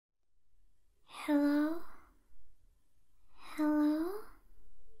Hello? Hello?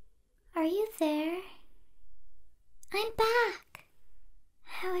 Are you there? I'm back!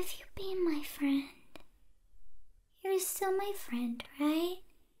 How have you been, my friend? You're still my friend, right?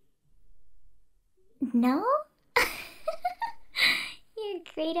 No? You're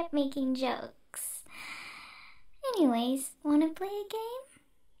great at making jokes. Anyways, wanna play a game?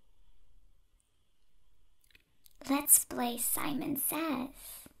 Let's play Simon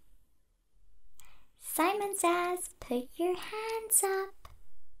Says. Simon says, put your hands up.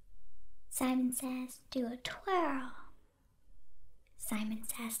 Simon says, do a twirl. Simon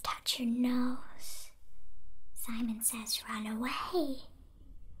says, touch your nose. Simon says, run away.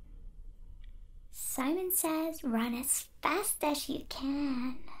 Simon says, run as fast as you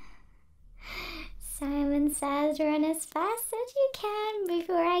can. Simon says, run as fast as you can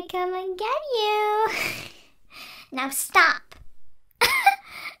before I come and get you. Now stop.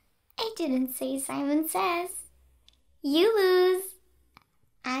 I didn't say Simon Says. You lose.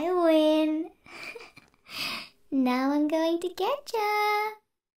 I win. Now I'm going to get ya.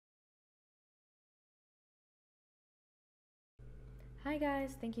 Hi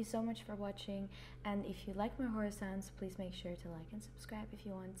guys, thank you so much for watching, and if you like my horror sounds, please make sure to like and subscribe if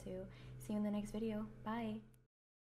you want to. See you in the next video. Bye!